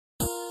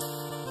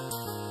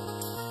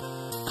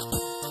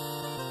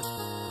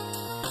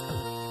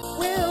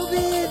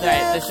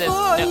This is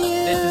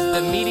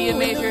the Media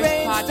Majors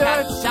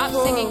podcast. Stop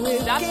singing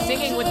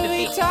with the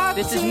beat.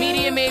 This is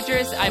Media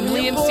Majors. I'm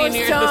Liam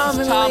Senior. This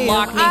is Tom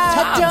Lockney.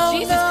 Tom,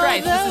 Jesus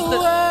Christ,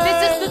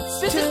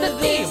 this is the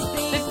theme.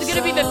 This is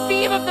gonna be the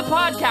theme of the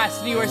podcast,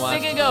 and you are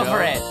singing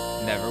over it.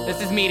 Never.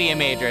 This is Media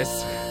Majors.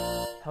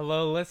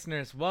 Hello,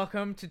 listeners.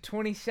 Welcome to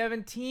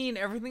 2017.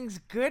 Everything's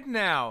good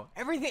now.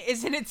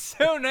 Isn't it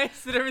so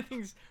nice that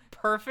everything's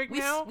perfect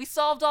now? We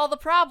solved all the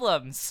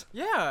problems.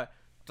 Yeah.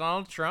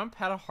 Donald Trump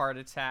had a heart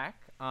attack.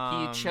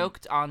 He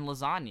choked on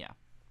lasagna.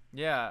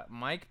 Yeah,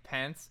 Mike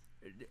Pence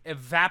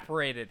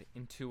evaporated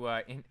into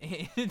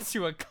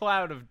a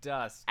cloud of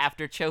dust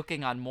after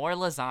choking on more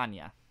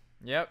lasagna.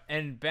 Yep,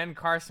 and Ben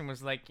Carson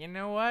was like, you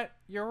know what?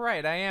 You're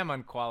right, I am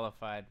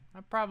unqualified.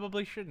 I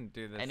probably shouldn't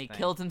do this And he thing.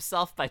 killed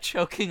himself by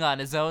choking on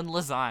his own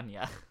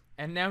lasagna.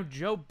 And now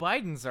Joe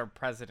Biden's our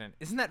president.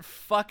 Isn't that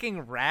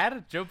fucking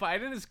rad? Joe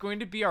Biden is going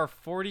to be our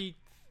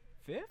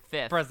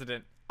 45th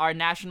president. Our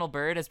national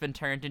bird has been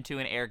turned into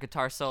an air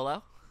guitar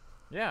solo.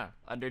 Yeah.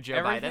 Under Joe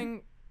Everything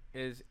Biden.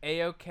 Is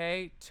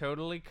A-OK,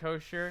 totally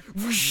kosher,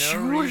 no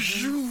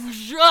reason.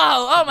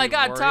 Oh my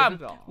God, Tom!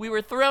 We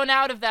were thrown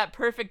out of that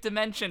perfect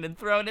dimension and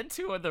thrown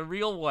into the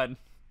real one.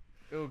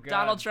 Oh God.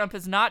 Donald Trump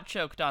has not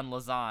choked on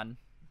lasagna.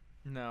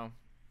 No.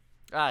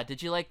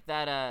 Did you like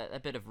that a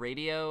bit of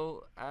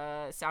radio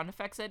sound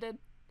effects I did?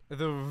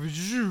 That's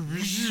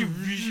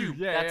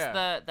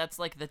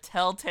like the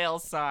telltale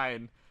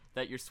sign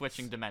that you're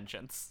switching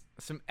dimensions.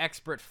 Some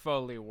expert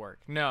Foley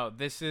work. No,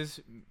 this is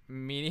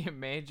Media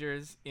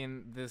Majors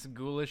in this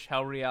ghoulish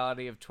hell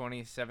reality of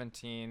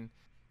 2017.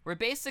 We're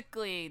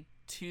basically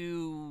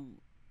two,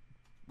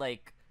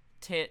 like,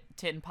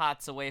 tin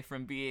pots away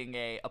from being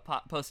a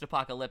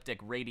post-apocalyptic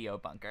radio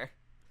bunker.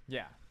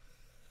 Yeah.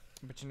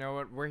 But you know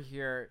what? We're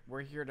here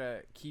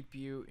to keep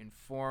you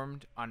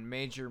informed on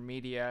major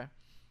media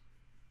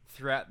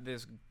throughout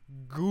this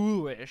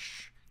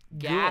ghoulish,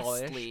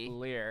 ghastly,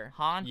 year.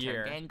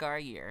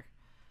 Gengar year.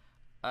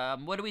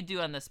 What do we do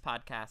on this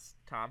podcast,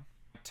 Tom?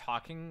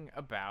 Talking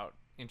about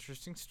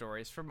interesting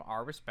stories from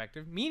our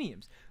respective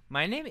mediums.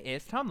 My name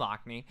is Tom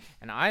Lockney,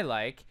 and I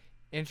like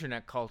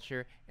internet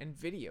culture and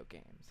video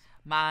games.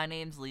 My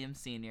name's Liam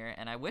Senior,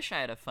 and I wish I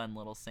had a fun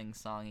little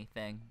sing-songy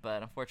thing,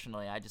 but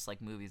unfortunately, I just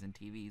like movies and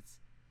TVs.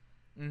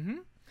 Mm-hmm.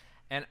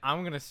 And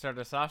I'm gonna start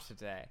us off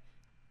today,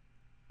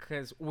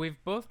 because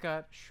we've both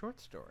got short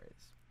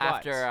stories.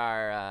 After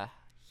our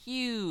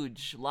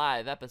huge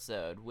live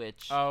episode,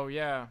 which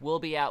will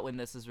be out when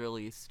this is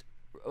released.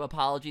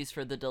 Apologies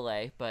for the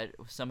delay, but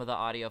some of the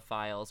audio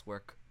files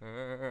were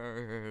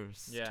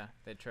cursed. Yeah,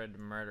 they tried to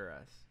murder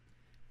us.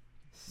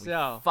 We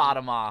fought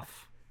them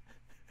off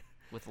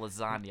with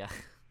lasagna.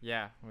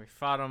 Yeah, we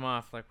fought them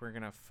off like we're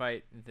gonna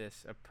fight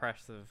this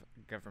oppressive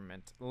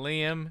government.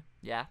 Liam.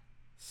 Yeah?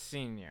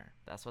 Senior.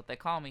 That's what they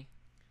call me.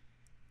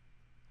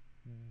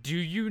 Do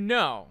you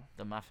know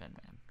the Muffin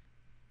Man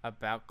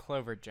about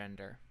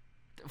Clovergender?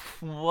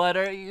 What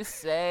are you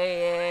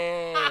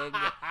saying?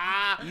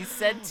 You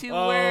said two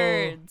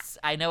words.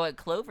 I know what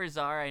clovers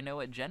are. I know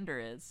what gender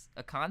is.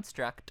 A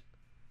construct.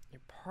 You're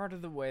part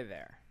of the way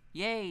there.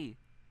 Yay.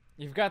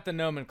 You've got the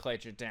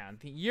nomenclature down.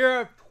 The year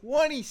of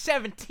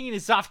 2017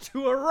 is off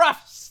to a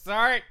rough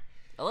start.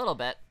 A little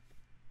bit.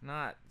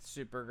 Not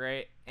super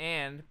great.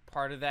 And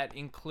part of that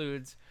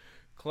includes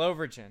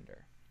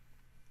Clovergender.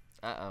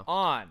 Uh-oh.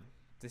 On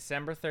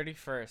December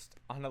 31st,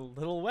 on a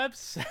little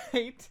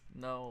website.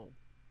 No.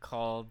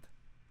 Called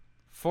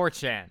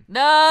 4chan.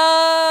 No!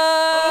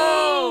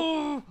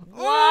 Oh!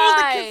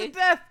 Why? The kiss of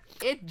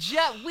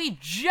death! We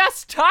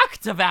just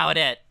talked about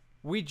it.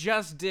 We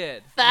just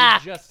did.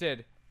 Fuck. We just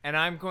did. And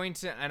I'm going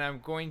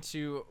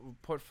to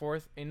put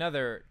forth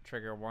another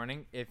trigger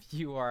warning. If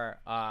you are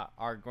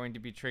going to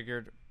be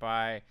triggered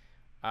by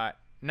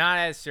not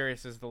as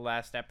serious as the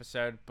last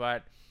episode,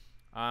 but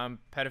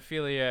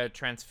pedophilia,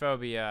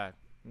 transphobia,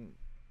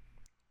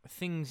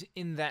 things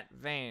in that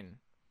vein.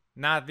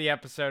 Not the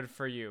episode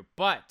for you,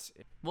 but...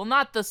 Well,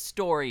 not the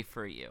story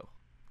for you.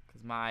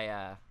 Because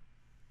my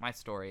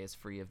story is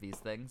free of these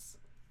things.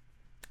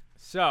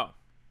 So,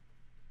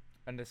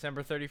 on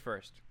December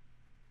 31st,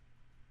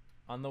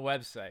 on the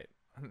website,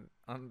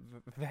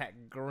 on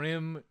that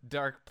grim,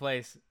 dark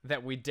place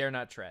that we dare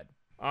not tread,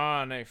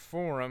 on a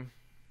forum,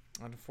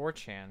 on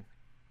 4chan...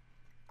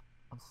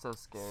 I'm so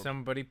scared.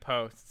 Somebody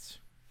posts,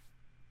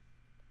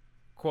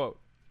 quote,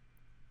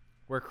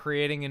 "We're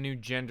creating a new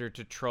gender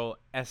to troll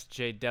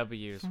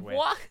SJWs with."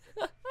 What?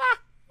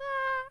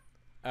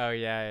 Oh,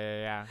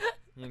 yeah.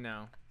 You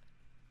know.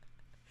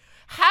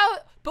 How?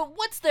 But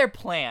what's their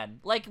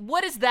plan? Like,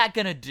 what is that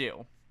gonna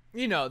do?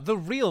 You know, the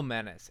real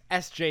menace,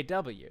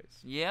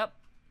 SJWs. Yep.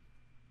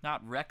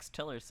 Not Rex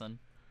Tillerson.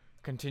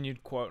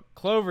 Continued quote,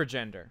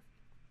 "Clovergender.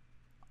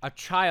 A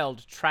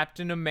child trapped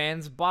in a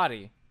man's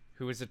body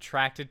who is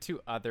attracted to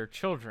other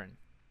children.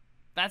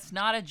 That's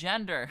not a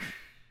gender."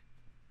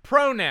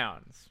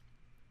 Pronouns.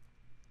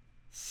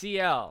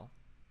 CL.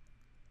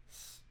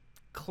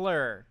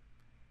 Clr.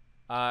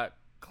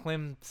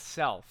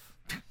 Climself.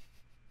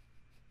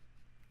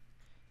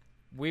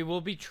 We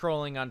will be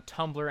trolling on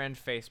Tumblr and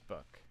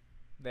Facebook.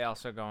 They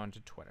also go onto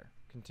Twitter.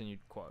 Continued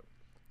quote.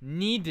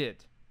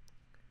 Needed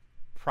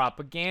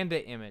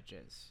propaganda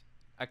images,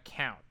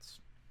 accounts,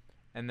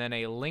 and then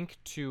a link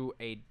to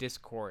a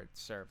Discord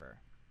server.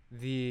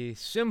 The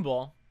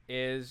symbol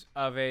is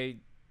of a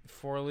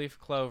 4-leaf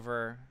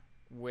clover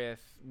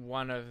with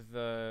one of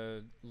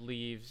the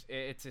leaves.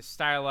 It's a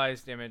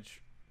stylized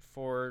image,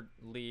 4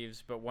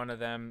 leaves, but one of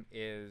them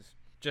is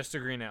just a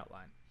green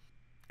outline.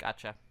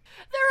 Gotcha.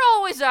 They're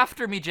always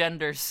after me,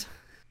 genders.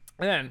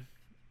 And then,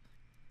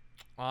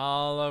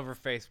 all over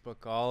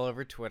Facebook, all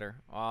over Twitter,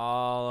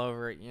 all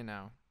over,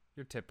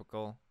 your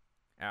typical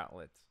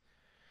outlets,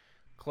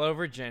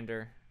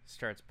 Clovergender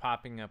starts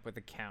popping up with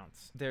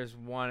accounts. There's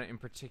one in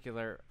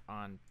particular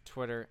on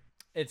Twitter.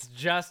 It's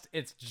just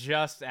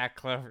at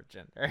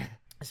Clovergender.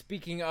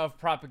 Speaking of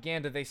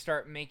propaganda, they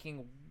start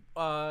making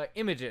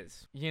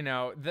images.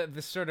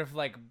 The sort of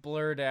like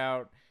blurred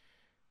out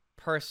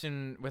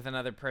person with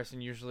another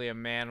person, usually a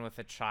man with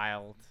a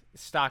child.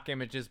 Stock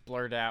images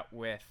blurred out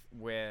with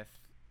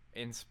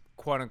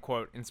quote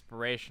unquote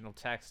inspirational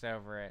text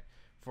over it.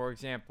 For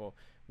example,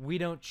 we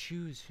don't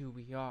choose who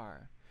we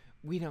are.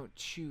 We don't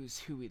choose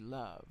who we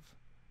love.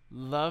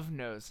 Love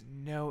knows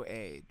no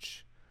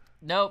age.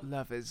 Nope.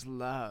 Love is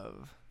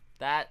love.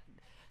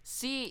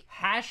 See.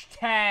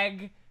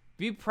 Hashtag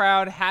be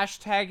proud.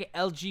 Hashtag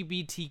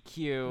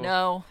LGBTQ.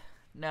 No.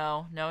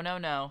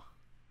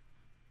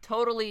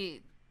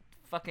 Totally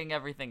fucking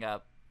everything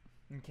up.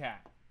 Okay.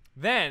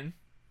 Then,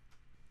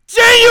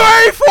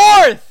 January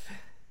 4th!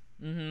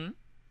 Mm-hmm.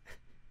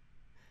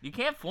 You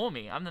can't fool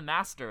me. I'm the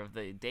master of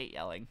the date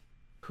yelling.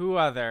 Who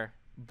other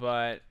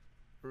but,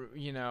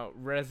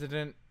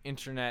 resident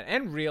internet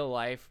and real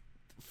life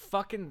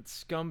fucking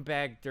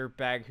scumbag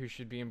dirtbag who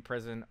should be in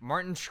prison,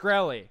 Martin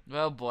Shkreli.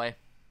 Oh boy.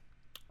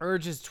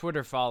 Urges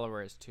Twitter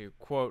followers to,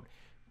 quote,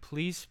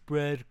 please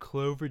spread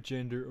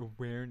Clovergender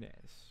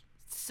awareness.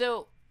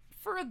 So,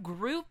 for a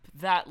group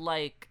that,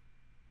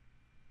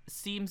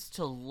 seems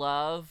to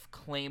love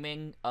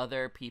claiming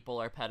other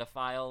people are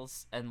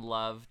pedophiles and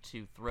love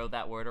to throw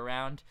that word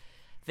around,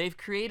 they've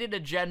created a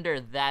gender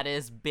that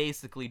is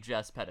basically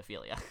just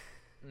pedophilia.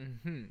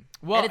 Mm-hmm.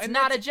 Well, and it's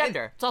not a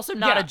gender. It's also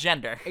not a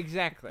gender.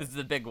 Exactly. This is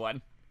the big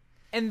one.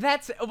 And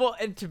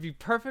and to be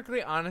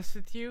perfectly honest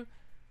with you,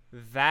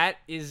 that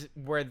is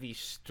where the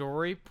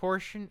story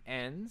portion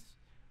ends.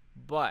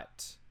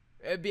 But,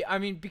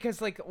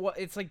 because,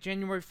 it's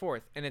January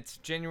 4th, and it's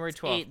January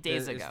 12th. 8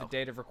 days ago. Is the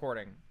date of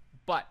recording.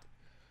 But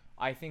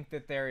I think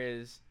that there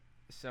is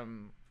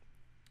some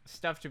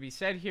stuff to be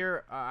said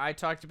here. I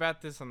talked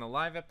about this on the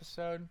live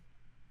episode.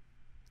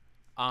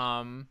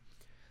 God,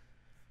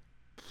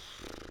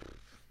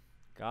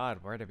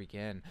 where to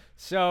begin?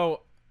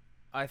 So,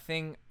 I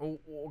think a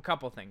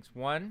couple things.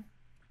 One,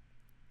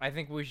 I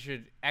think we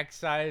should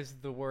excise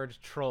the word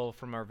troll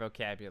from our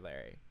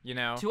vocabulary.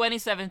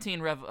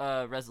 2017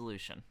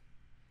 resolution.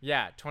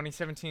 Yeah,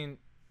 2017.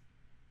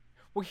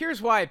 Well,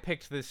 here's why I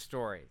picked this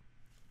story.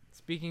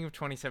 Speaking of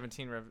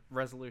 2017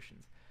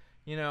 resolutions,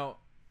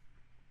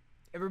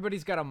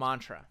 everybody's got a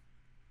mantra.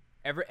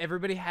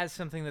 Everybody has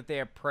something that they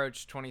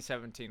approach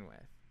 2017 with.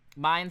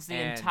 Mine's the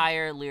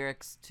entire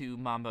lyrics to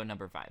Mambo No.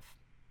 5.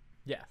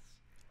 Yes.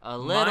 A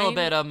little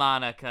bit of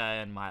Monica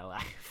in my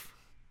life.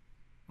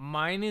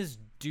 Mine is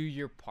do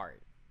your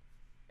part.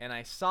 And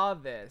I saw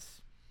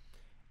this,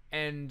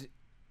 and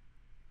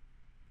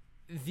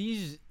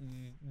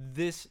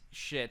this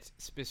shit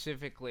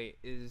specifically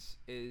is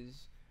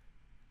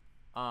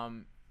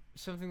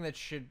something that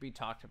should be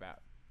talked about,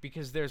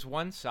 because there's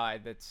one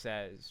side that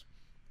says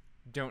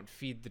don't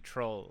feed the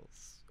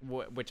trolls,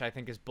 which I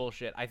think is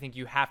bullshit. I think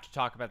you have to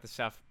talk about the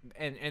stuff,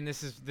 and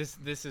this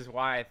is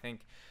why I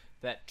think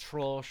that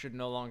troll should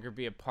no longer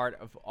be a part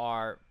of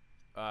our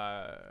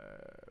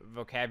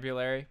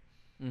vocabulary.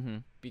 Mm-hmm.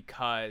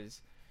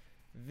 Because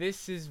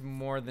this is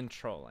more than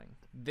trolling.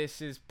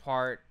 This is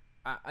part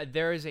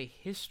there is a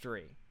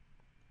history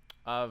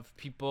of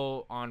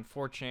people on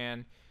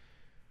 4chan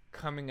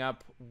coming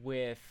up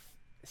with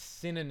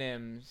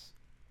synonyms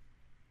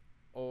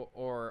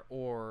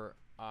or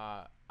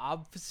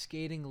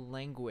obfuscating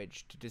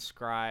language to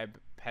describe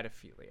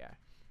pedophilia.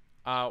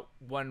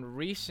 One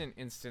recent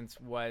instance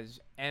was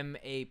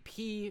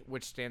MAP,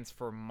 which stands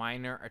for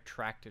minor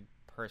attracted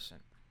person.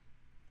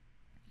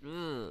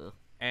 Ugh.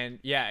 And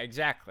yeah,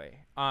 exactly.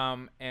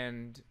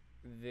 And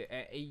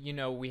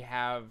we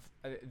have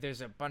there's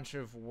a bunch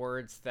of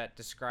words that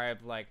describe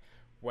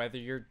whether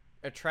you're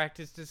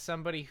attracted to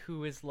somebody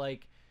who is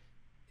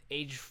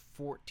age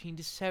 14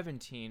 to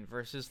 17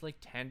 versus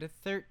 10 to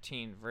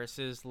 13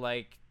 versus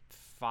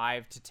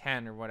 5 to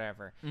 10 or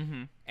whatever.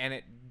 Mm-hmm. And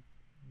it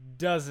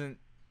doesn't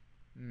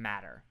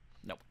matter.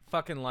 Nope.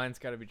 Fucking lines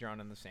got to be drawn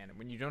in the sand. And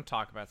when you don't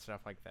talk about stuff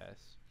like this,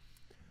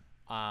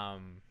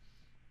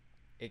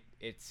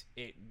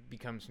 it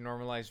becomes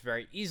normalized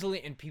very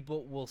easily, and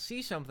people will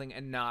see something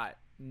and not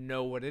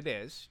know what it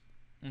is.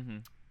 Mm-hmm.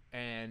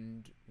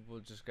 And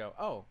we'll just go,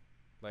 oh,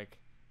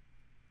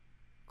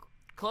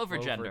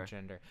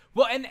 Clovergender.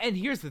 Well, and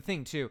here's the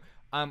thing too.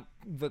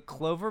 The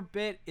Clover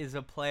bit is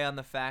a play on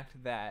the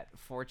fact that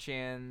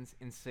 4chan's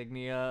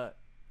insignia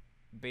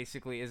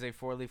basically is a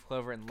 4-leaf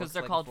clover and because looks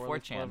they're like called a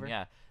 4-leaf 4chan. clover.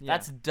 Yeah,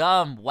 that's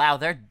dumb. Wow,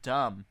 they're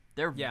dumb.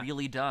 They're Yeah.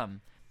 really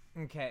dumb.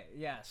 Okay,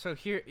 yeah. So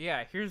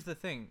here's the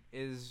thing: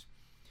 is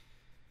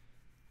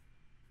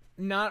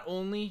not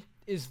only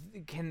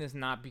can this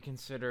not be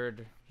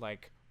considered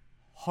like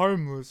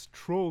harmless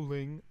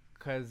trolling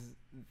because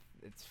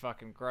it's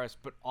fucking gross,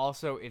 but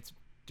also it's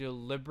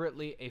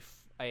deliberately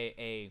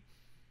a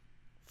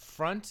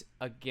front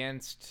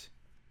against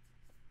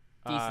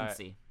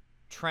Decency.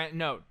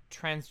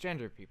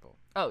 transgender people.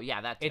 Oh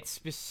yeah, that too. It's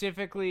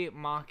specifically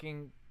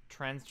mocking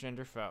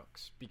transgender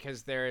folks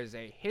because there is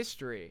a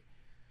history,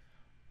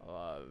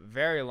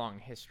 very long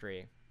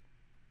history,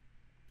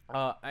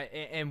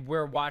 and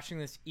we're watching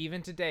this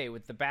even today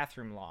with the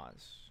bathroom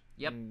laws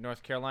in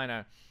North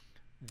Carolina.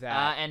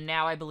 That and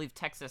now I believe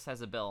Texas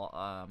has a bill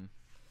on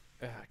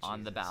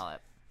the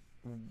ballot.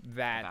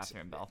 That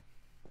bathroom bill.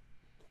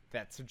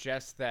 That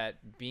suggests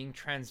that being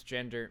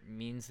transgender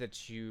means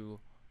that you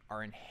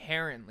are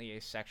inherently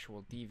a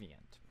sexual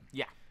deviant.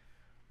 Yeah.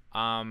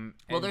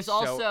 Well, there's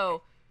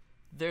also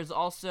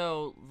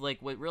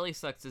like what really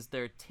sucks is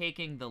they're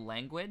taking the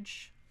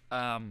language,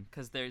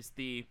 because there's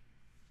the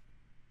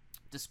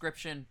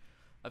description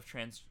of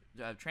trans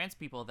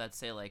people that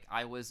say like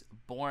I was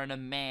born a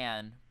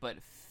man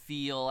but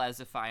feel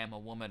as if I am a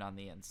woman on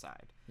the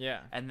inside.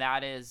 Yeah. And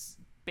that is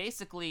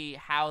basically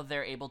how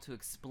they're able to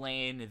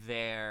explain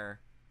their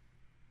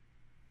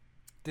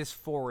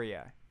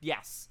dysphoria.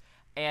 Yes.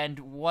 And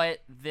what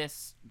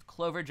this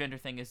Clovergender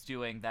thing is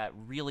doing that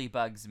really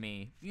bugs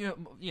me, you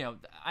know,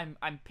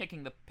 I'm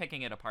picking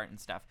it apart and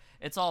stuff.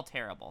 It's all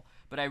terrible,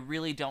 but I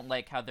really don't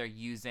like how they're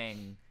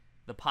using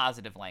the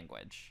positive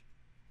language,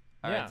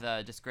 or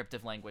the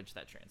descriptive language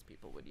that trans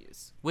people would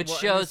use,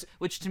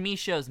 which to me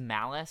shows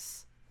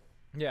malice,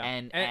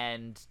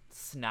 and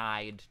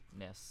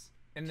snideness.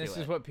 And this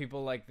is what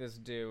people like this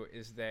do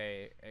is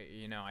they,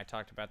 I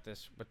talked about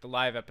this with the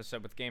live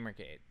episode with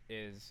Gamergate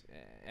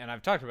and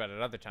I've talked about it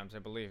other times, I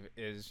believe,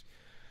 is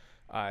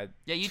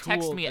you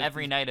text me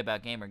every night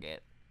about Gamergate.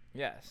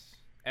 Yes.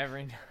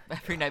 Every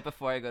night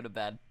before I go to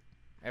bed.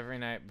 Every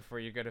night before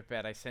you go to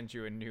bed, I send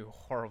you a new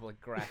horribly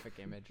graphic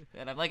image.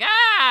 And I'm like,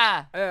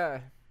 ah!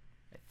 I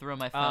throw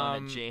my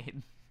phone at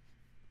Jade.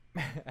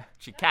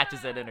 She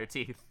catches it in her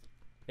teeth.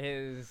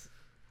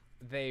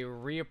 They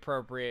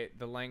reappropriate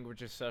the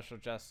language of social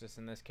justice,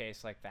 in this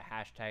case, like the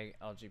hashtag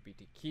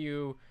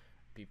LGBTQ,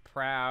 be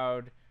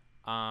proud,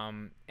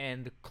 and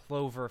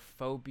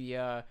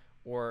cloverphobia,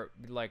 or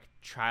like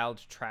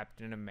child trapped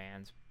in a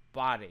man's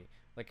body.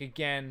 Like,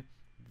 again,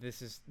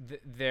 this is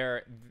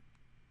they're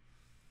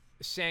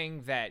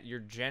saying that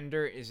your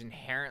gender is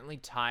inherently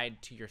tied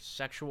to your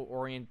sexual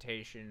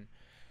orientation,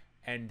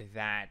 and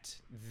that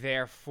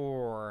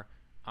therefore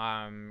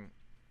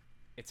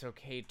it's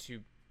okay to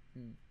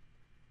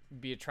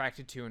be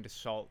attracted to and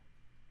assault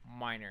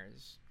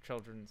minors,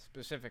 children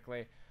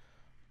specifically,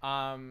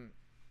 and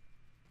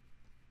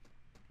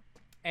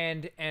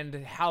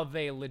how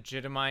they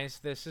legitimize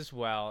this as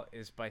well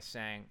is by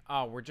saying,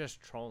 "Oh, we're just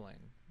trolling.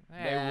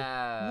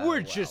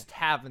 We're just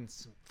having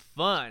some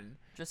fun,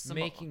 just some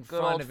making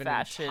good fun of an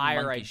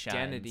entire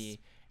identity shines.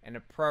 And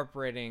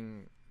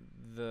appropriating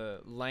the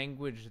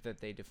language that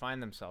they define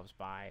themselves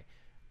by."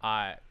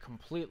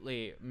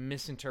 Completely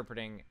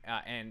misinterpreting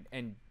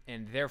and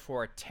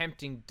therefore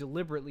attempting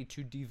deliberately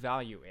to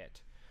devalue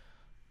it.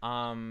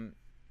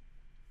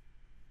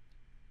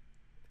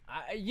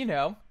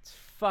 It's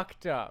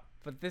fucked up.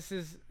 But this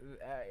is,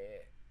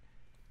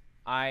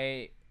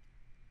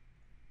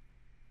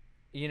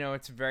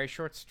 it's a very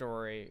short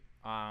story.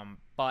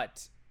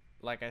 But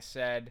like I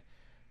said,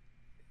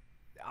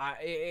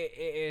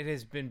 it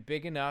has been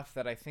big enough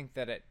that I think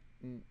that it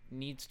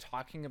needs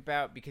talking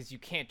about, because you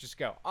can't just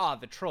go,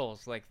 the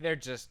trolls, like they're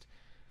just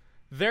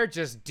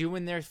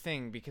doing their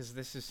thing, because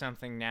this is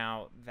something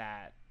now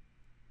that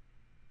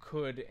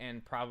could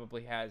and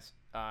probably has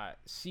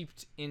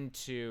seeped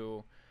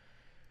into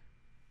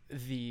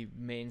the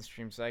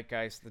mainstream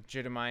zeitgeist,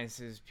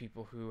 legitimizes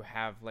people who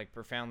have like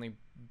profoundly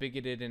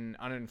bigoted and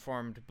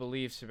uninformed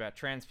beliefs about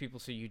trans people.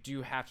 So you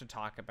do have to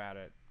talk about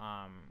it,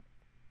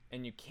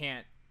 and you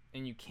can't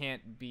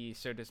be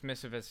so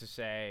dismissive as to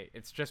say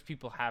it's just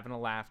people having a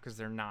laugh, because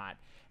they're not.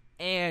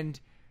 And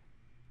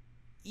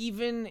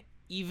even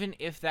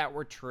if that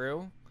were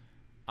true,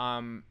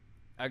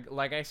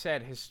 like I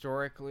said,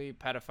 historically,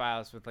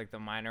 pedophiles, with like the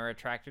minor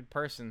attracted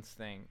persons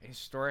thing,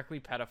 historically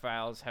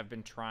pedophiles have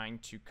been trying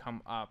to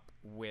come up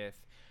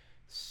with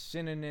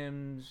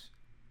synonyms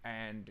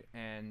and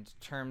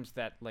terms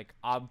that like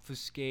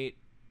obfuscate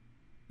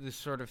the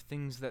sort of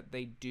things that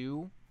they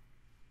do.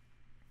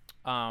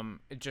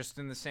 Just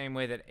in the same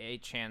way that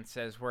 8chan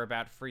says we're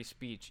about free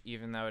speech,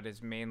 even though it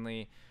is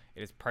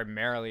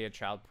primarily a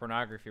child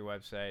pornography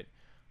website.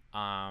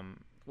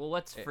 Well,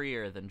 what's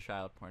freer than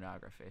child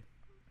pornography?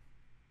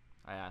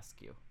 I ask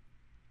you.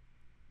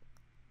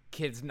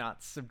 Kids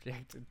not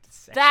subjected to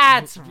sexual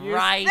That's abuse.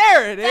 right.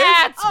 There it is.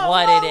 That's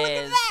what it look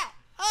is. At that.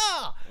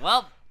 Oh.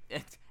 Well,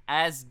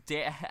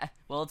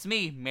 Well, it's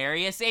me,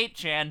 Marius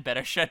 8chan.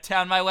 Better shut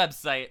down my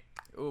website.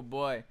 Oh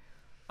boy.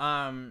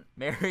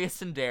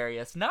 Marius and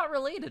Darius, not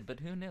related,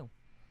 but who knew?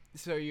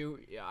 So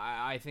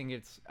I think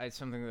it's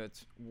something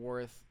that's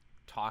worth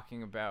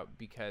talking about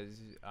because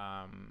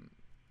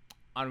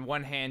on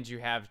one hand you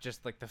have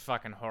just like the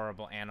fucking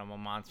horrible animal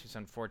monsters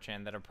on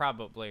 4chan that are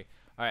probably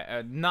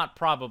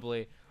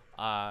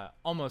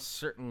almost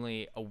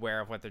certainly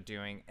aware of what they're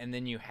doing, and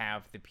then you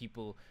have the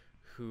people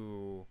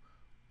who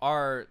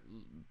are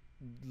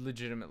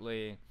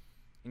legitimately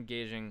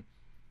engaging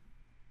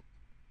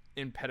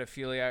in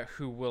pedophilia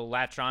who will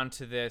latch on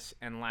to this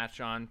and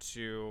latch on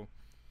to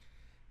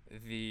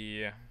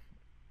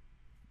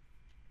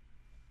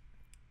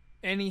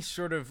any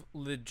sort of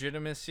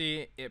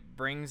legitimacy it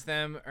brings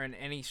them, or in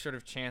any sort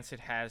of chance it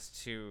has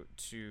to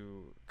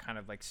kind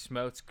of like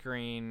smoke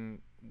screen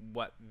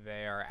what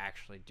they are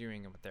actually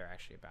doing and what they're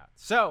actually about.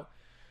 So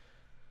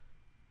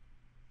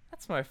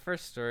that's my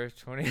first story of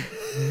 20.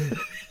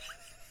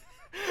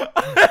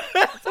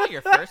 It's not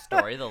your first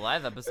story. The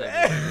live episode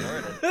was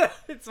recorded.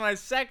 It's my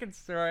second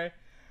story.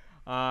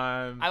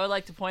 I would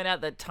like to point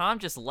out that Tom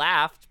just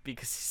laughed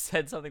because he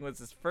said something was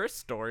his first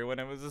story when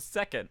it was his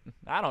second.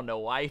 I don't know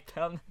why he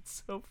found that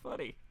so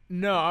funny.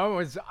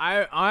 No,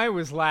 I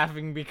was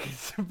laughing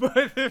because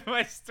both of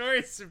my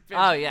stories have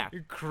been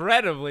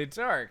incredibly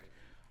dark.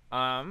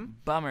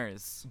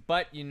 Bummers.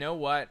 But you know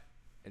what?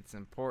 It's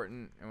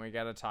important, and we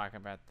got to talk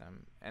about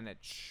them, and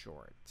it's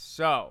short.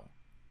 So,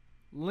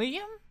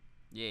 Liam?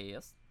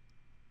 Yes.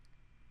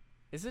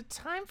 Is it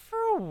time for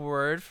a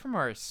word from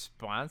our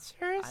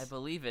sponsors? I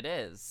believe it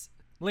is.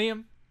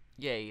 Liam?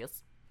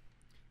 Yes.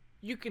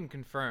 You can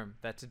confirm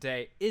that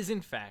today is, in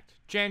fact,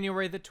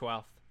 January the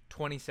 12th,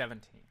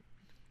 2017.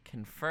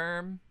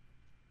 Confirm.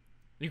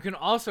 You can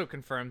also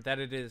confirm that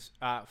it is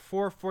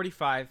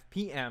 4:45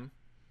 p.m.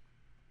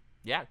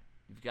 Yeah,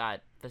 you've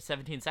got the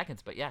 17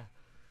 seconds, but yeah.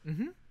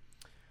 Mm-hmm.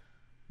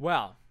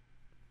 Well,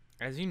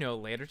 as you know,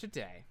 later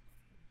today,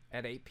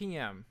 at 8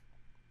 p.m.,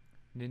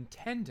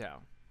 Nintendo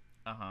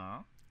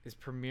is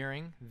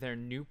premiering their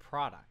new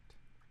product.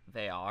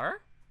 They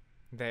are?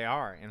 They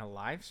are, in a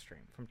live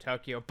stream from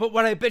Tokyo. But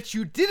what I bet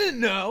you didn't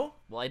know...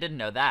 Well, I didn't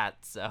know that,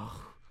 so...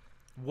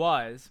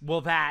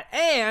 that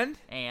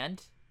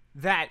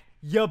that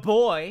ya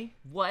boy...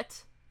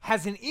 What?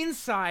 ...has an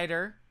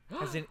inside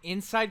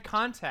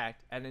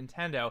contact at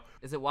Nintendo.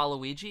 Is it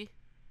Waluigi?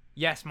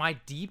 Yes, my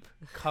deep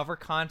cover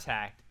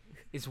contact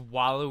is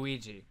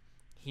Waluigi.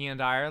 He and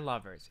I are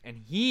lovers. And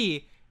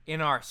he, in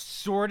our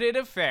sordid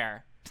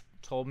affair,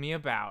 told me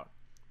about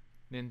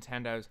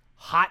Nintendo's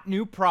hot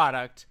new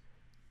product,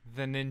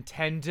 the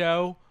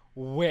Nintendo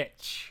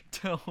Witch.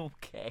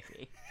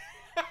 Okay.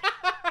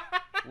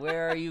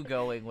 Where are you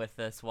going with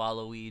this,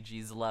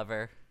 Waluigi's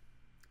lover?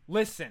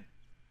 Listen,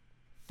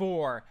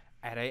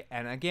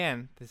 and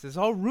again, this is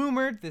all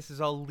rumored, this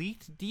is all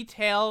leaked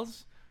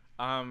details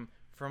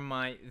from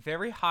my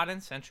very hot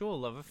and sensual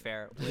love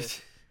affair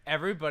with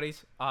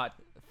everybody's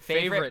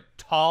favorite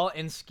tall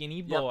and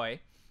skinny boy,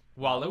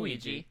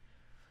 Waluigi.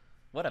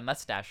 What a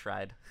mustache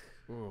ride.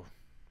 Ooh,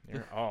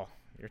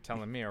 you're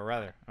telling me, or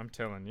rather, I'm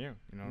telling you.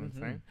 You know what I'm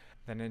saying?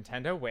 The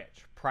Nintendo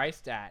Witch,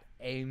 priced at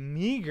a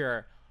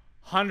meager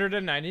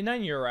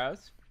 199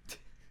 euros.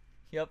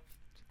 Yep.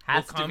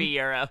 Has to be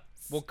euros.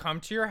 Will come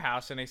to your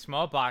house in a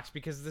small box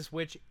because this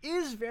witch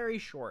is very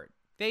short.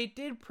 They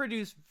did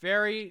produce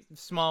very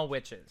small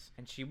witches,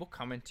 and she will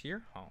come into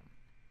your home.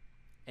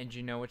 And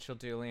you know what she'll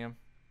do, Liam?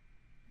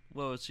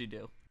 What will she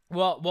do?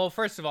 Well,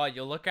 first of all,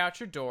 you'll look out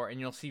your door and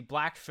you'll see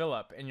Black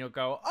Phillip, and you'll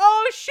go,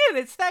 "Oh shit,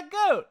 it's that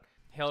goat!"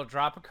 He'll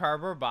drop a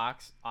cardboard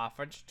box off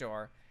at your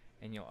door,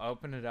 and you'll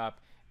open it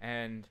up,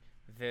 and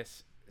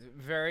this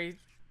very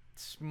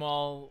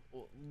small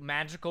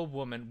magical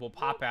woman will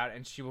pop out,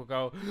 and she will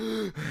go,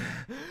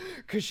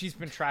 because she's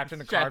been trapped in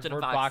a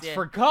cardboard box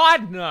for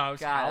God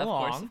knows how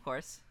long. Of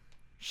course.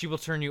 She will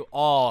turn you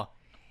all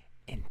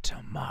into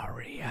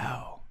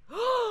Mario.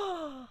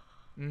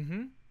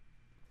 Mm-hmm.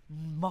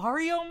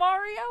 Mario?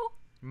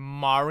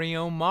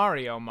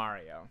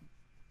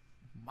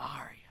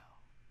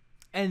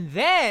 And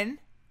then,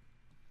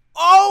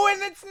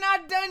 and it's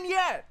not done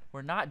yet.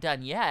 We're not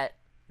done yet.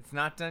 It's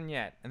not done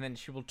yet. And then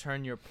she will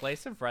turn your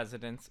place of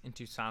residence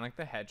into Sonic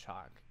the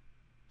Hedgehog.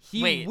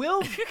 It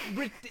will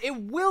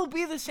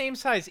be the same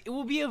size. It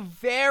will be a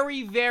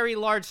very, very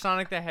large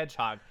Sonic the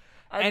Hedgehog.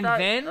 And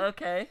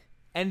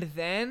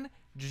then,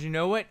 did you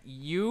know what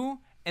you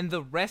and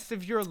the rest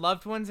of your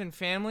loved ones and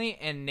family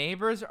and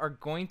neighbors are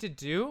going to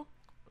do?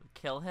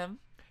 Kill him?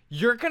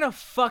 You're gonna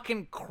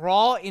fucking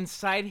crawl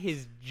inside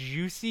his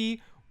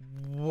juicy,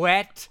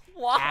 wet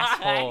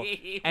asshole.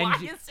 Why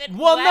is it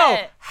wet? No.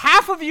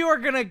 Half of you are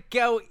gonna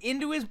go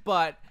into his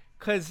butt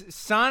because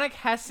Sonic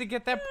has to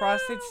get that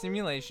prostate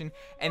stimulation,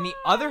 and the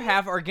other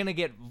half are gonna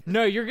get...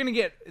 No, you're gonna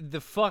get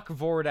the fuck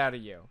vored out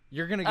of you.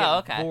 You're gonna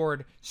get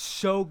vored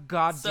so goddamn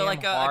hard. So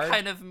like a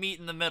kind of meet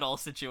in the middle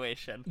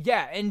situation.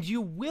 Yeah, and you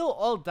will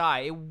all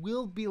die. It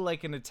will be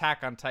like an Attack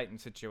on Titan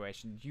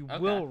situation. You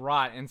will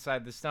rot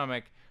inside the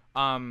stomach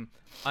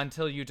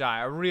until you die.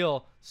 A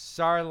real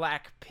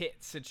Sarlacc pit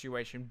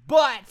situation.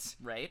 But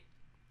Right?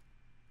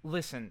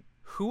 listen,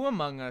 who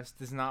among us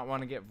does not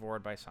want to get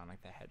bored by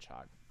Sonic the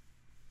Hedgehog?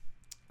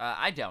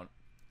 I don't.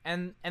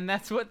 And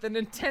that's what the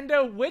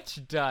Nintendo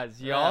Witch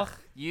does, y'all.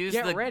 Use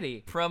Get the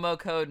ready. promo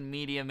code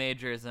Media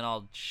Majors and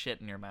I'll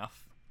shit in your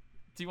mouth.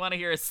 Do you want to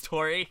hear a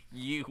story,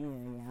 you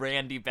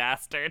randy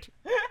bastard?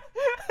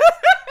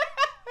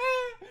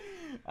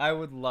 I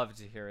would love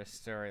to hear a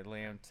story,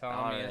 Liam. Tell me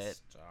a Alright.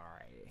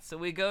 story. So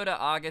we go to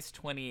August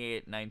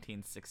 28,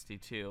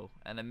 1962,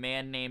 and a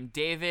man named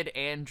David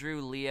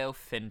Andrew Leo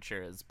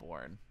Fincher is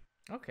born.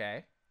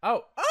 Okay.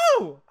 Oh,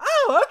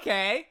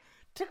 okay.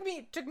 Took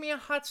me a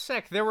hot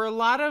sec. There were a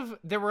lot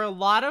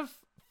of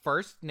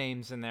first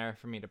names in there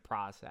for me to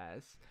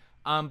process.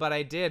 But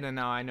I did, and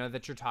now I know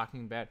that you're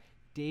talking about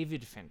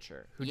David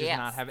Fincher, who does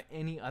not have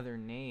any other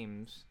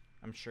names.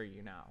 I'm sure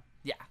you know.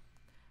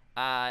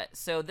 Yeah.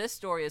 So this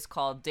story is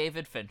called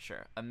David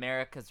Fincher,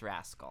 America's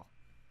Rascal.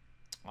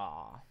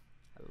 Aw,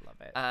 I love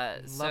it.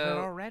 Love it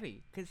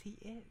already, because he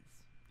is.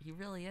 He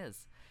really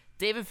is.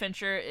 David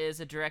Fincher is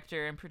a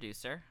director and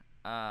producer.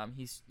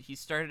 He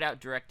started out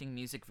directing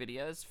music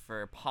videos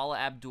for Paula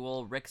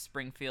Abdul, Rick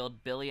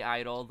Springfield, Billy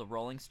Idol, The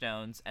Rolling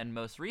Stones, and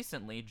most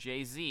recently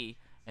Jay-Z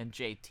and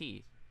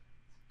JT,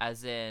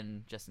 as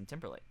in Justin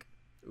Timberlake.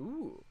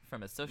 Ooh,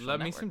 from his social love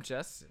network. me some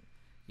Justin.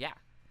 Yeah.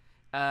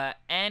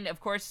 And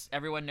of course,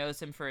 everyone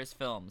knows him for his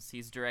films.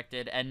 He's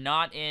directed, and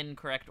not in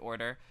correct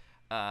order,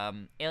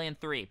 Alien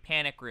 3,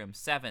 Panic Room,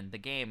 7, The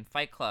Game,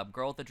 Fight Club,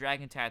 Girl with the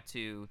Dragon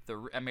Tattoo,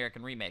 the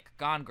American remake,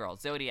 Gone Girl,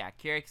 Zodiac,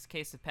 Curious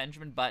Case of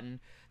Benjamin Button,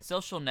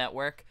 Social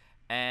Network,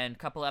 and a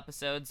couple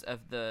episodes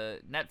of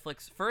the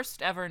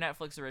first ever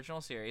Netflix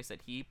original series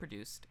that he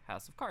produced,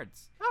 House of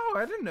Cards. Oh,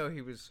 I didn't know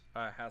he was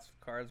a House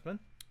of Cardsman.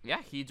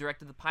 Yeah, he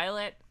directed the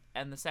pilot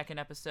and the second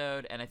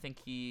episode, and I think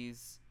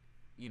he's,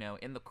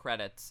 in the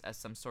credits as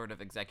some sort of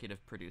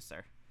executive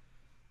producer.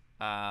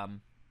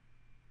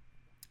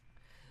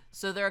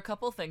 So there are a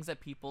couple things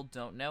that people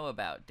don't know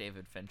about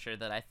David Fincher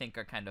that I think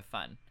are kind of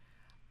fun.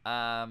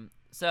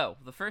 So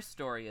the first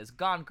story is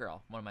Gone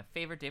Girl, one of my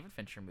favorite David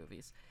Fincher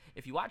movies.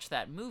 If you watch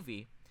that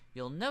movie,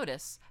 you'll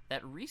notice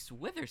that Reese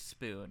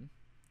Witherspoon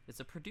is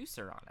a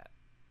producer on it.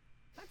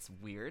 That's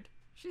weird.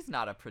 She's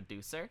not a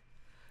producer.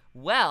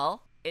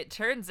 Well, it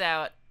turns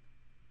out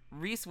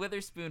Reese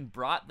Witherspoon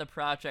brought the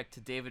project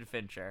to David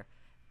Fincher,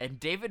 and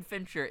David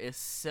Fincher is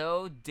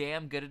so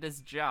damn good at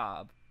his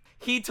job.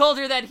 He told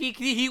her that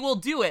he will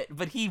do it,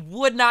 but he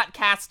would not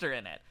cast her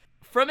in it.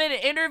 From an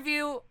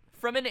interview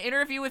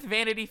with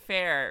Vanity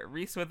Fair,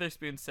 Reese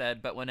Witherspoon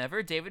said, "But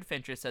whenever David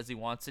Fincher says he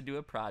wants to do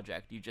a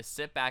project, you just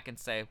sit back and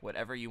say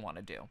whatever you want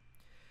to do."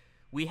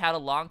 We had a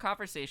long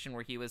conversation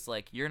where he was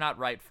like, "You're not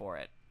right for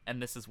it,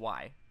 and this is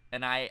why."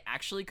 And I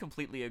actually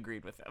completely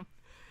agreed with him.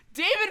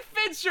 David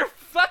Fincher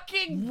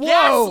fucking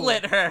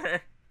gaslit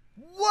her.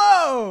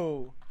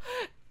 Whoa!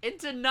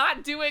 Into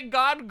not doing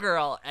Gone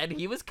Girl, and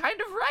he was kind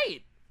of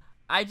right.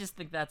 I just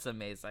think that's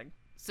amazing.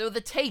 So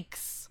the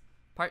takes.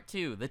 Part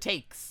 2, the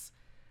takes.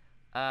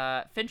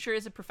 Fincher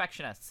is a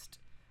perfectionist.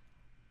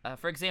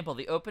 For example,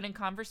 the opening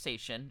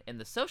conversation in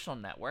The Social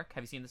Network.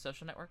 Have you seen The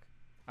Social Network?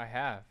 I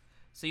have.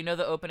 So you know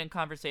the opening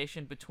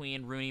conversation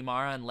between Rooney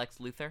Mara and Lex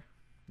Luthor?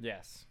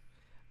 Yes.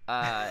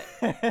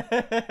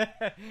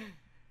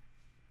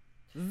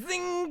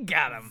 Zing,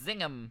 got him.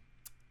 Zing 'em.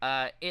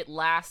 It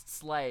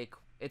lasts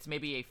it's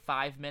maybe a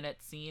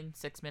 5-minute scene,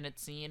 6-minute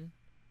scene.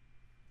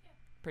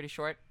 Pretty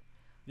short.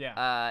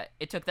 Yeah.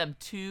 It took them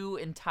 2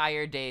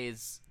 entire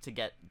days to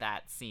get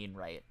that scene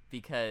right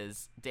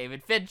because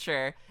David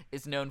Fincher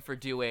is known for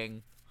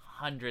doing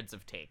hundreds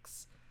of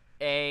takes.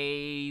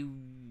 I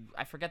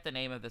forget the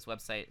name of this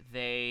website.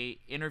 They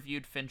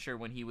interviewed Fincher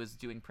when he was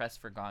doing press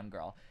for Gone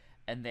Girl.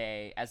 And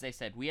as they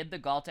said, we had the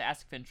gall to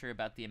ask Fincher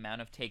about the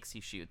amount of takes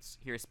he shoots.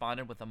 He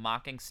responded with a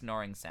mocking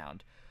snoring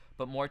sound.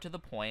 But more to the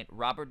point,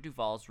 Robert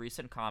Duvall's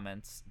recent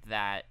comments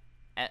that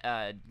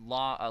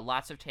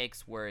lots of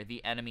takes were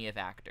the enemy of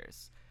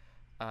actors.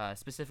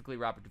 Specifically,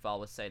 Robert Duvall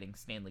was citing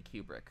Stanley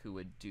Kubrick, who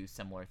would do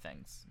similar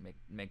things,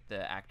 make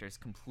the actors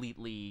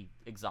completely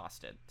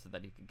exhausted so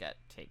that he could get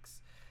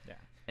takes. Yeah.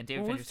 And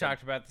David Fincher we've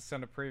talked about this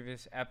on a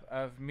previous ep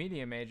of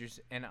Media Majors,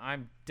 and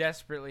I'm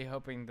desperately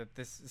hoping that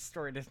this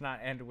story does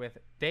not end with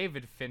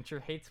David Fincher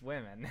hates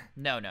women.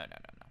 No.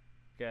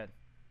 Good.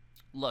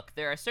 Look,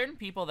 there are certain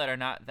people that are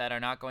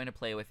not going to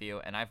play with you,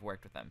 and I've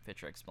worked with them,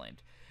 Fincher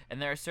explained.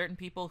 And there are certain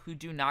people who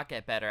do not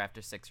get better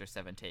after 6 or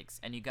 7 takes,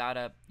 and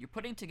you're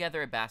putting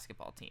together a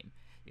basketball team.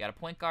 You got a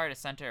point guard, a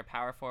center, a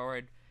power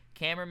forward.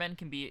 Cameraman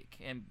can be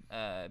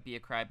a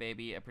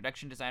crybaby. A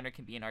production designer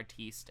can be an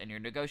artiste, and you're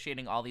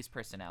negotiating all these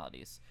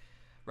personalities.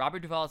 Robert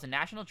Duvall is a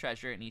national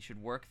treasure, and he should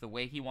work the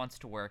way he wants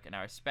to work, and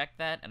I respect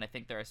that. And I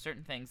think there are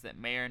certain things that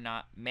may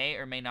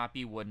or may not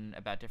be wooden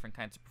about different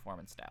kinds of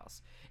performance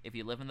styles. If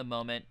you live in the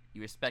moment,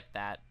 you respect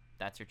that.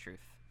 That's your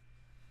truth.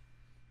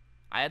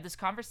 I had this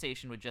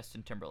conversation with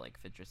Justin Timberlake,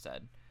 Fincher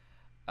said.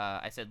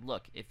 I said,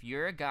 look, if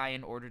you're a guy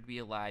in order to be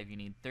alive, you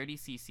need 30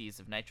 cc's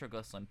of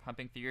nitroglycerin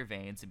pumping through your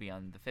veins to be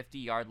on the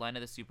 50-yard line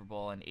of the Super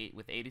Bowl and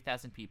with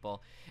 80,000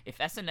 people. If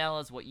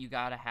SNL is what you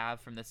gotta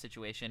have from this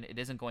situation, it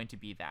isn't going to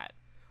be that.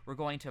 We're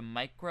going to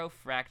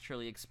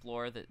microfracturally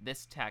explore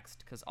this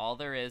text because all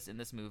there is in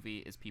this movie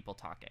is people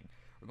talking.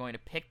 We're going to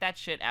pick that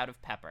shit out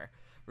of Pepper.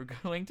 We're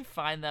going to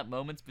find that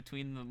moments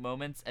between the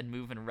moments and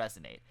move and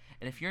resonate.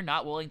 And if you're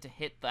not willing to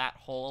hit that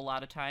hole a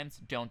lot of times,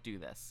 don't do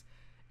this.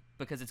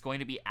 Because it's going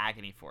to be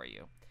agony for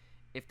you.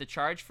 If the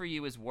charge for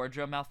you is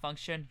wardrobe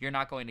malfunction, you're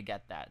not going to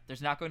get that.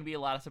 There's not going to be a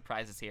lot of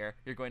surprises here.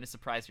 You're going to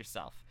surprise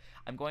yourself.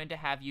 I'm going to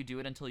have you do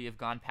it until you've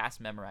gone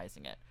past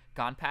memorizing it,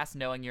 gone past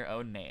knowing your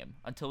own name,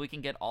 until we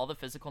can get all the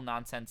physical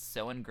nonsense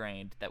so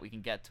ingrained that we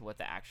can get to what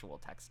the actual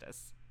text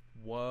is.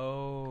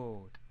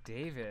 Whoa,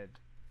 David.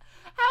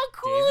 How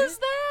cool David? is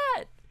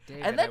that?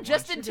 David, And then I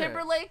Justin want you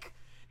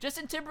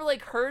to-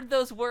 Timberlake heard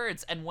those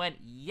words and went,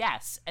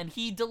 yes, and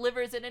he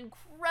delivers an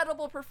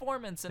incredible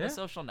performance in Yeah. A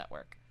Social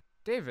Network.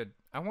 David,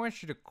 I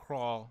want you to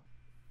crawl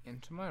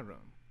into my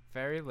room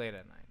very late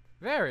at night,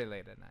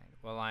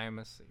 while I am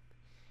asleep.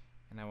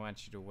 And I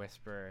want you to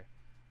whisper,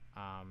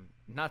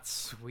 not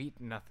sweet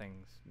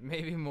nothings,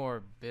 maybe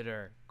more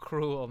bitter,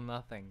 cruel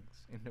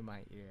nothings into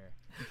my ear.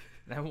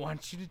 And I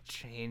want you to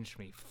change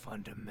me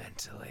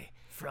fundamentally.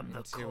 From the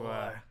into,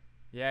 core.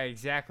 Yeah,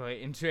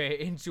 exactly.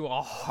 Into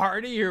a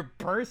heartier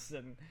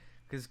person.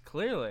 Because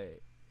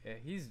clearly,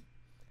 that's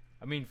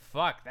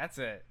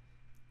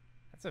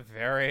a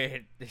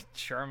very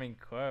charming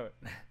quote.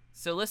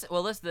 So listen,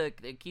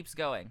 it keeps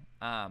going.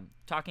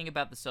 Talking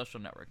about The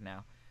Social Network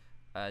now.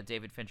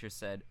 David Fincher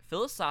said,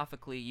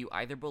 philosophically, you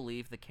either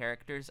believe the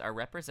characters are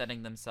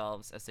representing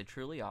themselves as they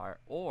truly are,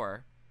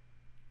 or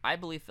I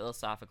believe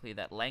philosophically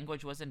that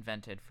language was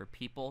invented for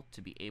people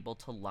to be able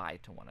to lie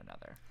to one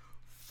another.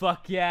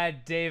 Fuck yeah,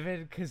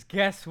 David, because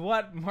guess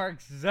what? Mark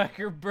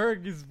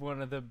Zuckerberg is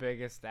one of the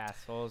biggest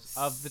assholes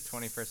of the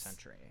 21st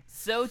century.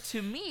 So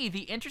to me,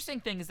 the interesting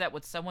thing is that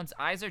what someone's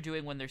eyes are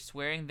doing when they're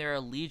swearing their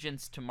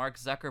allegiance to Mark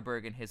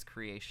Zuckerberg and his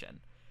creation.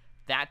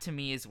 That to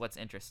me is what's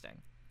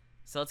interesting.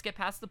 So let's get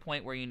past the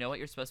point where you know what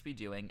you're supposed to be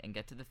doing and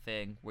get to the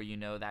thing where you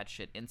know that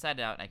shit inside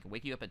out and I can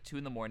wake you up at 2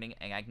 a.m.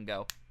 and I can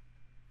go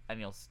and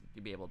you'll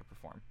be able to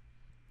perform.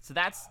 So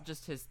that's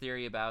just his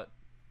theory about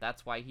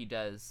that's why he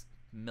does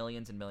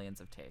millions and millions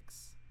of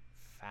takes.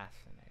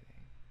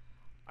 Fascinating.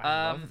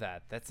 I love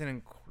that. That's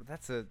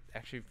a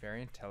actually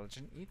very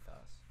intelligent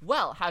ethos.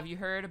 Well, have you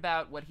heard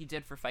about what he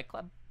did for Fight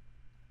Club?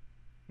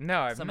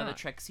 No, I've Some not. of the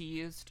tricks he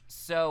used.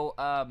 So,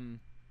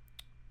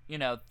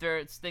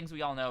 there's things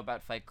we all know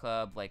about Fight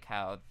Club, like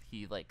how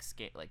he like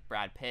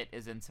Brad Pitt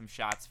is in some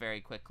shots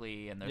very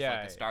quickly, and there's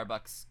like a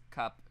Starbucks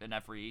cup in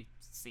every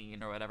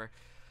scene or whatever.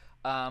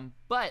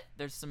 But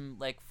there's some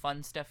like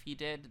fun stuff he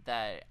did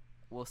that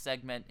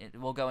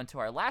we'll go into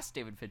our last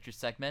David Fincher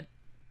segment,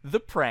 the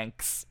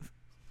pranks.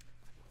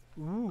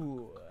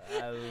 Ooh,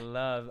 I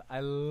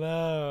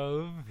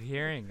love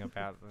hearing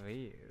about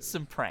these.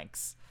 Some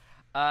pranks.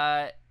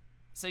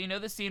 So you know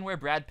the scene where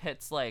Brad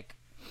Pitt's like,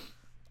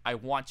 I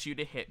want you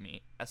to hit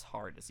me as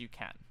hard as you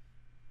can.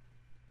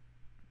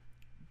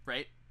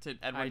 Right? To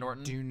Edward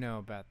Norton. I do know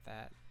about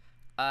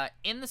that.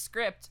 In the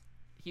script,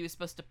 he was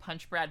supposed to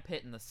punch Brad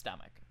Pitt in the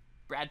stomach.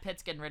 Brad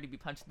Pitt's getting ready to be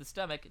punched in the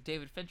stomach.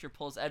 David Fincher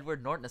pulls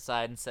Edward Norton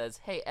aside and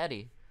says, hey,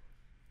 Eddie,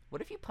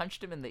 what if you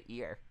punched him in the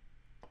ear?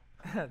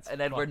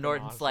 And Edward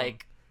Norton's awesome.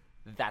 like,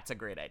 that's a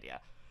great idea.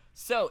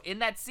 So in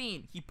that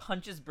scene, he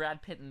punches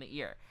Brad Pitt in the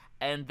ear.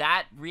 And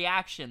that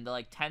reaction, the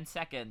like 10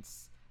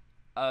 seconds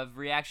of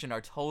reaction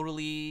are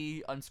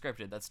totally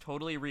unscripted. That's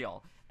totally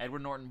real.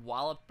 Edward Norton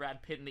walloped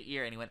Brad Pitt in the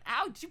ear and he went,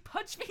 ow, did you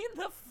punch me in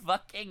the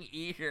fucking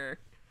ear?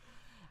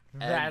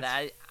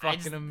 That's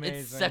fucking amazing.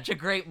 It's such a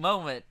great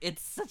moment.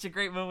 It's such a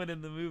great moment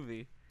in the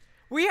movie.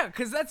 Well, yeah,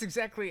 because that's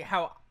exactly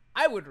how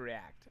I would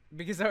react.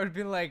 Because I would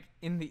be like,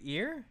 in the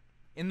ear?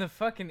 In the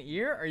fucking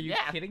ear? Are you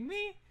kidding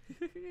me?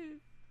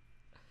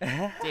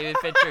 David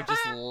Fincher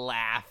just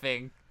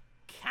laughing,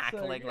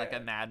 cackling like a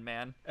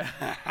madman.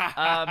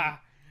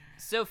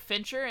 So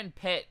Fincher and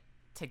Pitt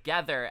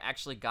together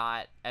actually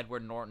got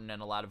Edward Norton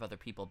and a lot of other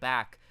people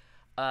back.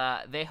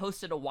 They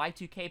hosted a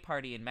Y2K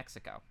party in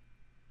Mexico.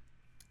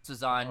 This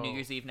was on New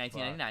Year's Eve,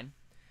 1999.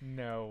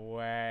 No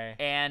way.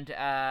 And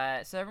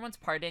so everyone's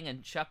partying,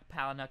 and Chuck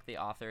Palahniuk, the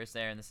author, is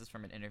there, and this is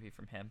from an interview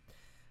from him.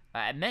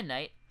 At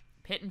midnight,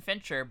 Pitt and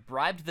Fincher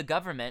bribed the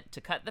government to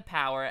cut the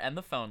power and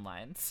the phone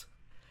lines,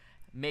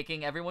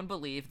 making everyone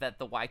believe that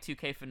the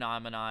Y2K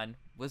phenomenon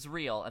was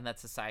real and that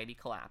society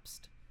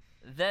collapsed.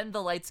 Then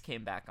the lights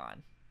came back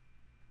on.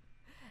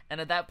 And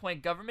at that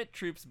point, government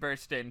troops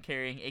burst in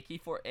carrying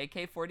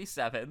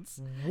AK-47s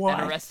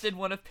and arrested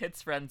one of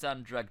Pitt's friends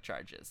on drug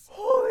charges.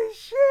 Holy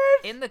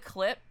shit! In the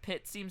clip,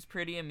 Pitt seems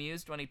pretty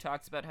amused when he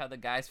talks about how the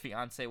guy's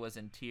fiance was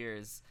in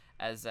tears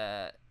as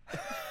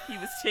he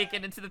was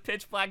taken into the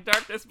pitch black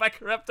darkness by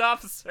corrupt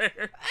officer.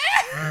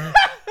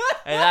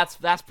 Hey,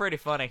 that's pretty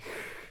funny.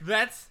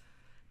 That's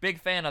Big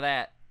fan of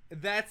that.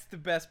 the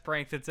best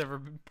prank that's ever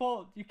been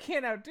pulled. You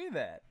can't outdo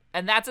that.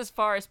 And that's as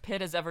far as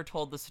Pitt has ever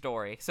told the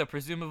story. So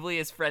presumably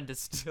his friend is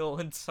still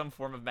in some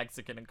form of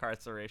Mexican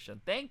incarceration.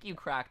 Thank you,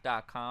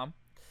 crack.com.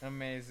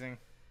 Amazing.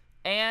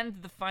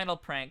 And the final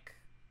prank.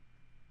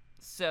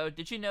 So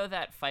did you know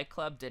that Fight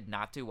Club did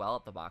not do well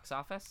at the box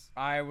office?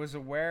 I was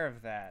aware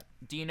of that.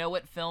 Do you know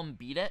what film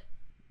beat it?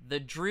 The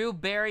Drew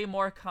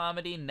Barrymore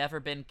comedy Never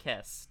Been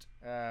Kissed.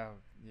 Oh,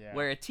 yeah.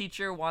 Where a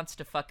teacher wants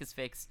to fuck his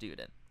fake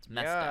student. It's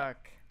messed Yuck.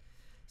 up.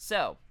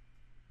 So,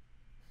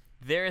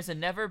 there is a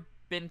Never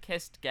Been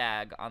Kissed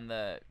gag on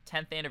the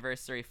 10th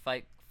anniversary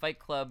Fight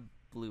Club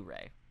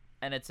Blu-ray,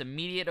 and it's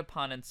immediate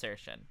upon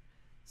insertion.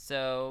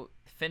 So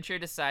Fincher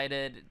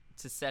decided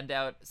to send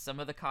out some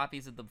of the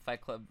copies of the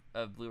Fight Club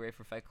Blu-ray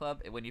for Fight Club.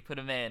 And when you put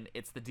them in,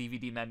 it's the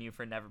DVD menu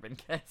for Never Been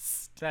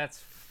Kissed. That's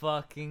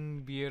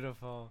fucking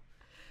beautiful.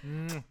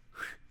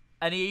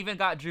 And he even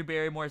got Drew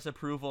Barrymore's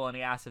approval, and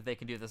he asked if they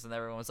can do this, and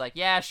everyone was like,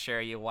 "Yeah,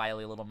 sure, you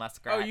wily little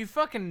muskrat." Oh, you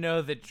fucking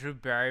know that Drew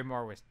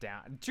Barrymore was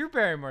down. Drew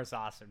Barrymore's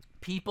awesome.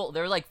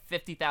 There were like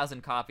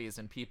 50,000 copies,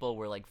 and people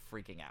were like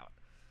freaking out.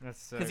 That's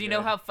so Because you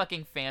know how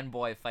fucking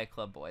fanboy Fight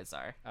Club boys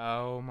are.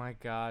 Oh my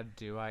god,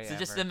 do I So ever.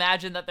 just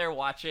imagine that they're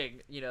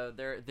watching,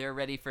 they're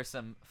ready for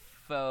some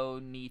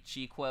faux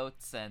Nietzsche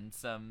quotes and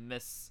some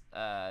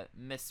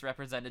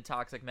misrepresented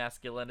toxic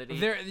masculinity.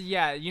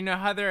 Yeah, you know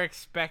how they're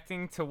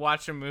expecting to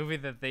watch a movie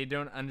that they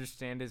don't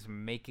understand is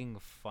making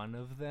fun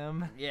of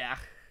them? Yeah.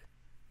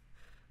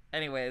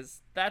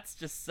 Anyways, that's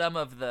just some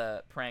of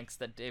the pranks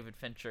that David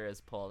Fincher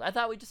has pulled. I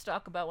thought we'd just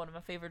talk about one of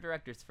my favorite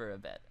directors for a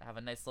bit. Have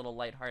a nice little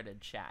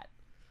lighthearted chat.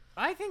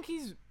 I think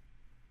he's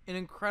an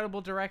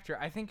incredible director.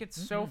 I think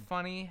it's so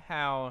funny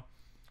how...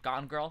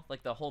 Gone Girl,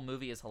 like the whole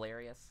movie is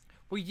hilarious.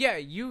 Well, yeah,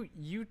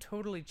 you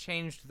totally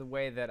changed the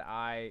way that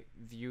I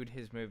viewed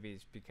his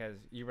movies because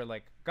you were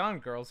like, Gone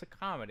Girl's a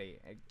comedy.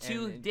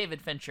 To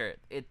David Fincher,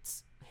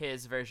 it's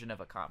his version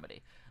of a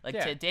comedy. Like,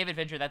 Yeah. to David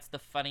Fincher, that's the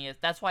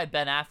funniest. That's why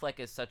Ben Affleck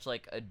is such,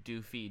 like, a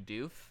doofy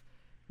doof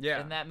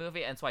in that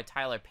movie. And that's why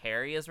Tyler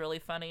Perry is really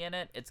funny in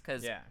it. It's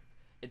because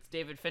it's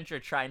David Fincher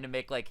trying to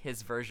make, like,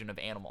 his version of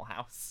Animal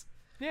House.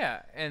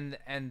 Yeah, and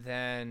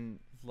then...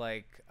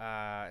 like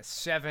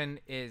 7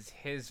 is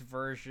his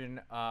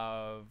version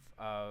of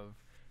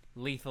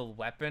Lethal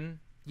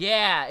Weapon.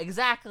 Yeah,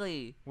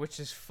 exactly. Which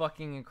is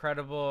fucking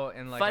incredible.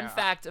 And like Fun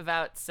fact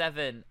about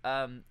 7,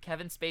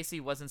 Kevin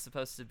Spacey wasn't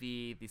supposed to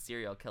be the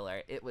serial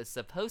killer. It was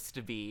supposed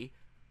to be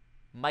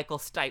Michael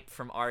Stipe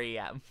from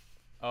REM.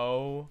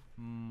 Oh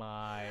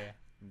my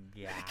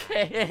god.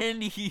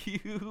 Can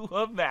you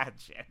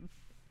imagine?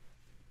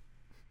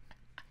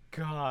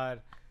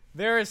 God.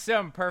 There is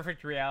some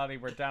perfect reality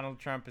where Donald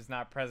Trump is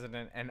not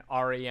president and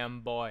REM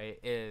Boy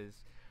is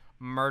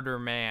Murder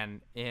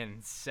Man in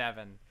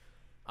 7.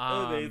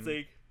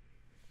 Amazing.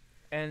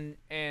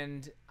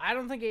 And I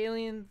don't think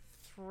Alien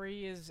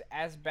 3 is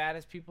as bad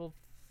as people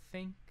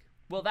think.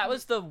 Well, that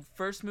was the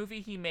first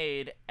movie he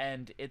made,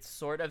 and it's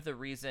sort of the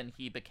reason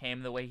he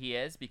became the way he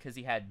is, because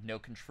he had no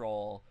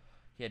control.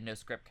 He had no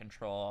script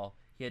control.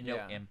 He had no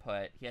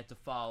input. He had to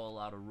follow a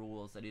lot of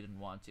rules that he didn't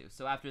want to.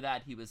 So after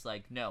that, he was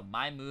like, no,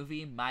 my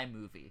movie, my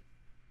movie.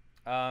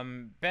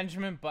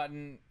 Benjamin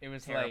Button, it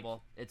was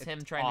terrible. Like, it's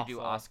him trying to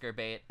do Oscar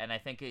bait, and I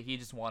think he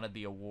just wanted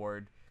the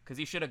award, because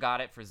he should have got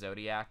it for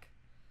Zodiac.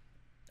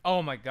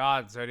 Oh my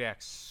god,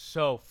 Zodiac's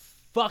so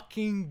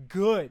fucking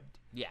good.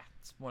 Yeah,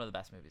 it's one of the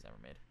best movies ever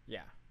made.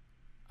 Yeah.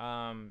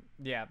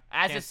 Yeah.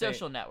 As a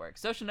Social Network.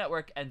 Social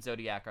Network and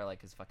Zodiac are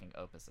like his fucking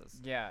opuses.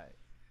 Yeah.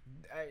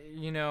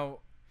 You know...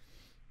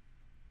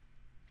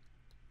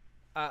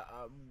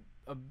 a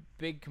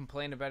big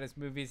complaint about his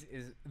movies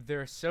is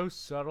they're so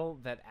subtle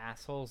that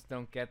assholes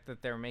don't get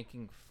that they're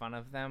making fun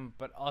of them,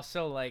 but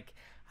also, like,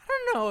 I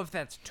don't know if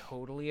that's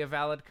totally a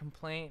valid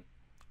complaint.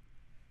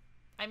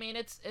 I mean,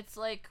 it's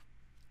like...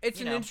 It's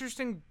an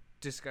interesting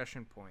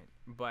discussion point,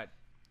 but...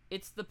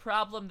 It's the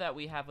problem that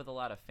we have with a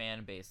lot of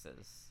fan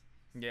bases.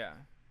 Yeah.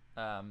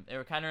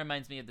 It kind of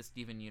reminds me of the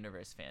Steven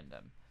Universe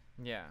fandom.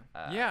 Yeah.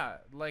 Yeah,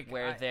 like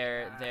where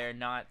they're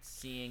not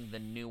seeing the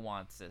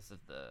nuances of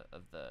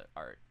the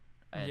art.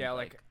 And yeah,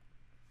 like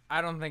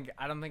I don't think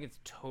it's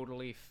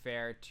totally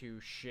fair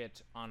to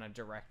shit on a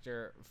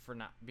director for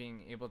not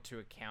being able to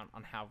account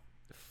on how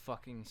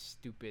fucking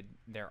stupid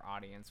their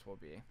audience will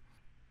be.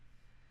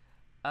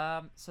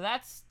 So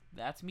that's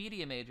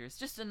Media Majors.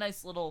 Just a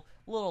nice little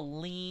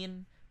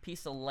lean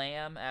piece of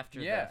lamb after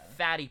the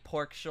fatty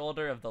pork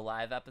shoulder of the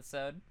live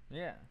episode.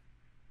 Yeah.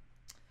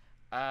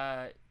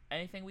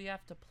 Anything we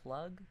have to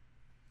plug?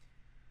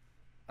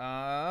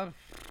 Oh,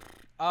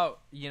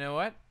 you know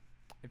what?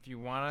 If you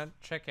want to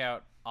check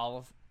out all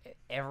of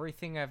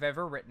everything I've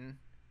ever written,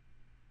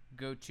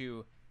 go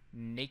to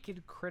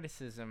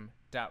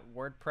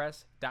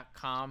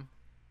nakedcriticism.wordpress.com.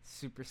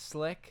 Super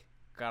slick.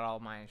 Got all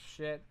my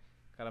shit.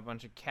 Got a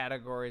bunch of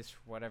categories for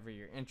whatever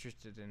you're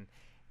interested in.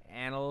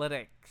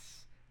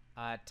 Analytics,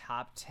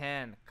 top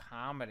 10,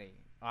 comedy.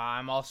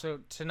 I'm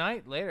also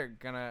later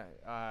gonna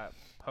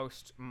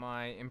post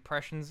my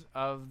impressions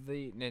of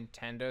the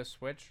Nintendo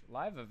Switch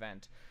live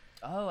event.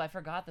 Oh, I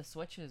forgot the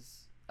Switch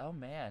is... Oh,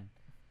 man.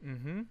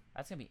 Mm-hmm.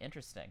 That's gonna be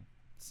interesting.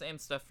 Same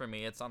stuff for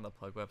me. It's on the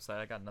plug website.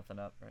 I got nothing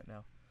up right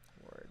now.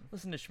 Word.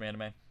 Listen to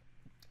Shmanime.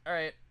 All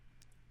right.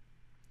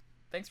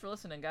 Thanks for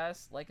listening,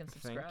 guys. Like and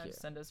subscribe. you.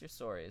 Send us your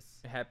stories.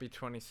 Happy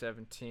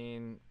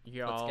 2017,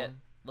 y'all.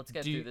 Let's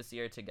get through this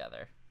year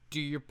together.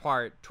 Do your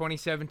part.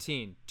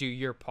 2017, do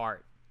your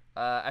part.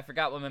 I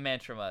forgot what my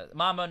mantra was.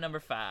 Mambo number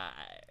 5.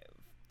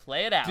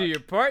 Play it out. Do your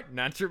part,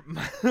 not your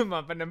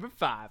Mamba number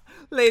 5.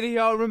 Lady,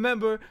 y'all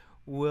remember,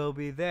 we'll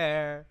be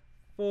there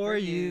for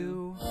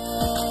you.